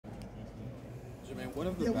Jermaine, what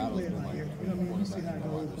have the battles been like between cornerback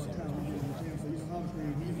and wide receiver?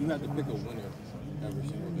 If you had to pick a winner every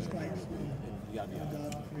single day, you got to be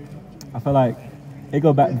honest. I feel like it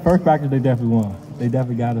go back. The first practice, they definitely won. They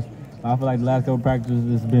definitely got us. I feel like the last couple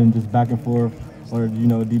practices, it's been just back and forth, or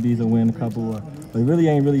DBs will win a couple. But it really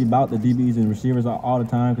ain't really about the DBs and receivers all the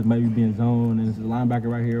time, because maybe being zone and it's a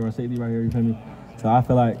linebacker right here or a safety right here. You feel me? So I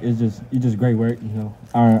feel like it's just great work.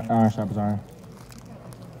 Iron sharp as iron.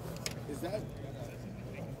 Is that?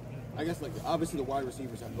 I guess like obviously the wide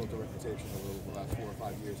receivers have built a reputation over the last 4 or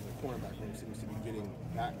 5 years, and the cornerback room seems to be getting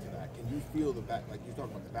back to that. Can you feel the back, like you talk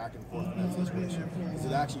about the back and forth in that situation? Does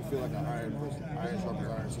it actually feel like an iron sharp as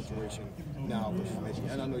iron situation now versus maybe?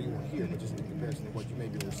 And I know you weren't here, but just in comparison to what you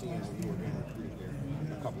maybe were seeing when you were being recruited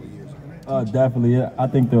there a couple of years ago. Definitely. Yeah. I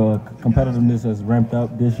think the competitiveness has ramped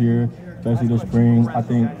up this year, especially this spring. I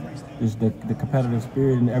think just the competitive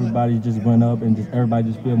spirit and everybody just went up, and everybody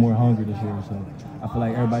just feel more hungry this year. So I feel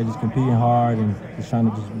like everybody just competing hard and just trying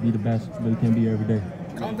to just be the best they can be every day.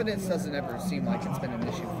 Confidence doesn't ever seem like it's been an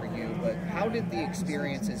issue for you, but how did the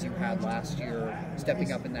experiences you had last year,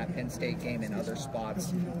 stepping up in that Penn State game and other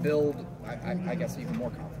spots, build, I guess, even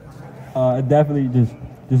more confidence? It definitely just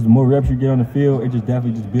the more reps you get on the field, it just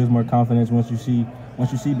definitely just builds more confidence. Once you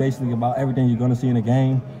see basically about everything you're going to see in a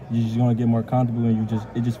game, you're just going to get more comfortable, and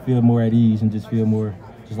it just feel more at ease and just feel more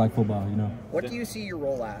just like football, What do you see your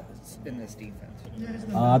role at in this defense?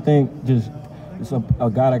 I think just a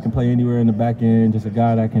guy that can play anywhere in the back end, just a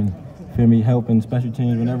guy that can, help in special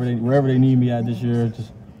teams wherever they need me at this year.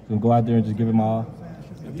 Just go out there and just give it my all.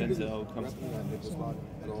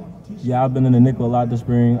 Yeah, I've been in the nickel a lot this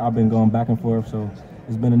spring. I've been going back and forth, so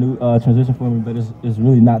it's been a new transition for me, but it's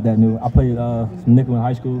really not that new. I played some nickel in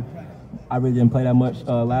high school. I really didn't play that much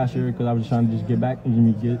last year because I was just trying to just get back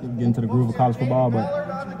and get into the groove of college football, but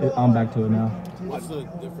I'm back to it now. What's the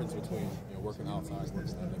difference between working outside and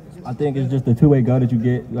working at nickel? I think it's just the two-way go that you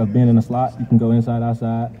get of being in the slot. You can go inside,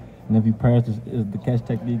 outside, and if you press, is the catch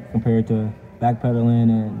technique compared to backpedaling,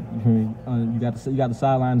 and you got the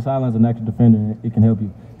sideline. The sideline's an extra defender. It can help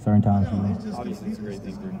you certain times. Obviously, it's a great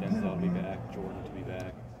thing for Denzel to be back, Jordan to be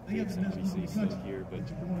back, Gibson obviously still here. But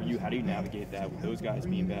for you, how do you navigate that with those guys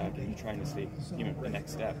being back and you trying to stay, the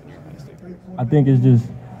next step in your high state career? I think it's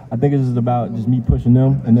just about just me pushing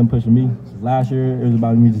them and them pushing me. Last year, it was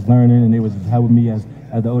about me just learning, and they was just helping me as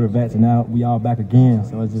the older vets, and now we all back again.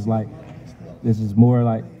 So it's just like, this is more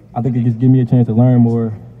like, I think it just gives me a chance to learn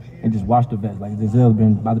more and just watch the vets. Like Denzel's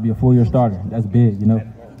been about to be a full-year starter. That's big,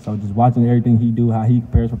 So just watching everything he do, how he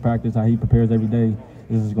prepares for practice, how he prepares every day,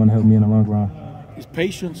 this is going to help me in the long run. Has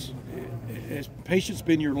patience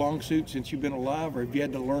been your long suit since you've been alive, or have you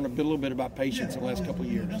had to learn a little bit about patience in the last couple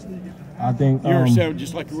of years? I think you understand,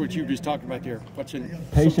 just like what you were just talking about there,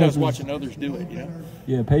 sometimes watching others do it.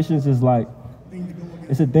 Yeah, patience is like,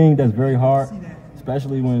 it's a thing that's very hard,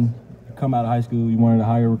 especially when you come out of high school. You wanted to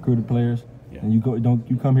hire recruited players, and you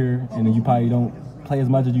come here and then you probably don't play as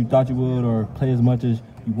much as you thought you would, or play as much as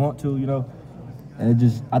you want to,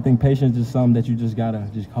 And I think patience is something that you just gotta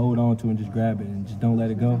just hold on to and just grab it and just don't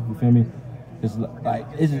let it go. You feel me? It's like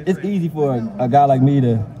it's easy for a guy like me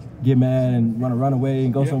to get mad and run away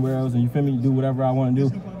and go somewhere else, and you feel me? Do whatever I want to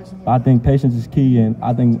do. But I think patience is key, and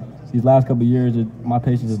I think these last couple of years, my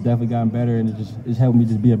patience has definitely gotten better, and it's helped me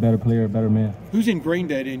just be a better player, a better man. Who's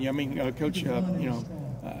ingrained that in you? I mean, Coach,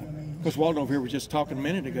 Coach Walden over here was just talking a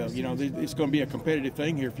minute ago. It's going to be a competitive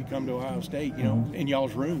thing here if you come to Ohio State. In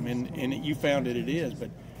y'all's room, and you found that it is.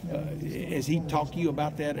 But has he talked to you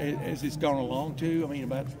about that as it's gone along too? I mean,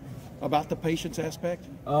 about the patience aspect.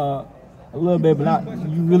 A little bit, but not.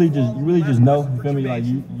 You really just know. You feel me? Like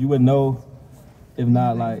you would know, if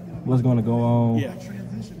not like what's going to go on. Yeah.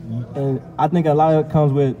 And I think a lot of it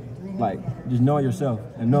comes with like just knowing yourself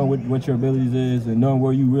and knowing what your abilities is and knowing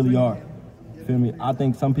where you really are. Feel me? I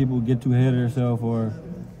think some people get too ahead of themselves, or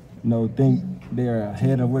think they're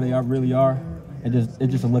ahead of where they really are. It's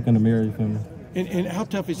just a look in the mirror. You feel me? And how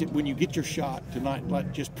tough is it when you get your shot to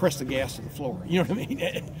not just press the gas to the floor? You know what I mean?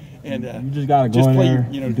 And you just gotta go in there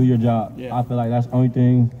and do your job. Yeah. I feel like that's the only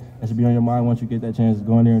thing that should be on your mind once you get that chance, is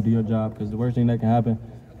go in there and do your job. Because the worst thing that can happen,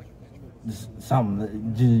 just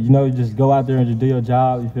go out there and just do your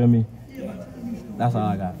job. You feel me? Yeah. That's all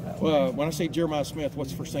I got for that. Well, when I say Jeremiah Smith,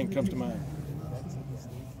 what's the first thing that comes to mind?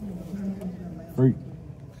 Freak.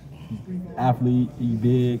 Athlete, he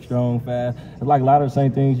big, strong, fast. It's like a lot of the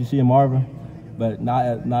same things you see in Marvin, but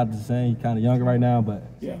not the same. He's kind of younger right now, but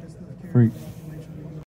yeah, freak.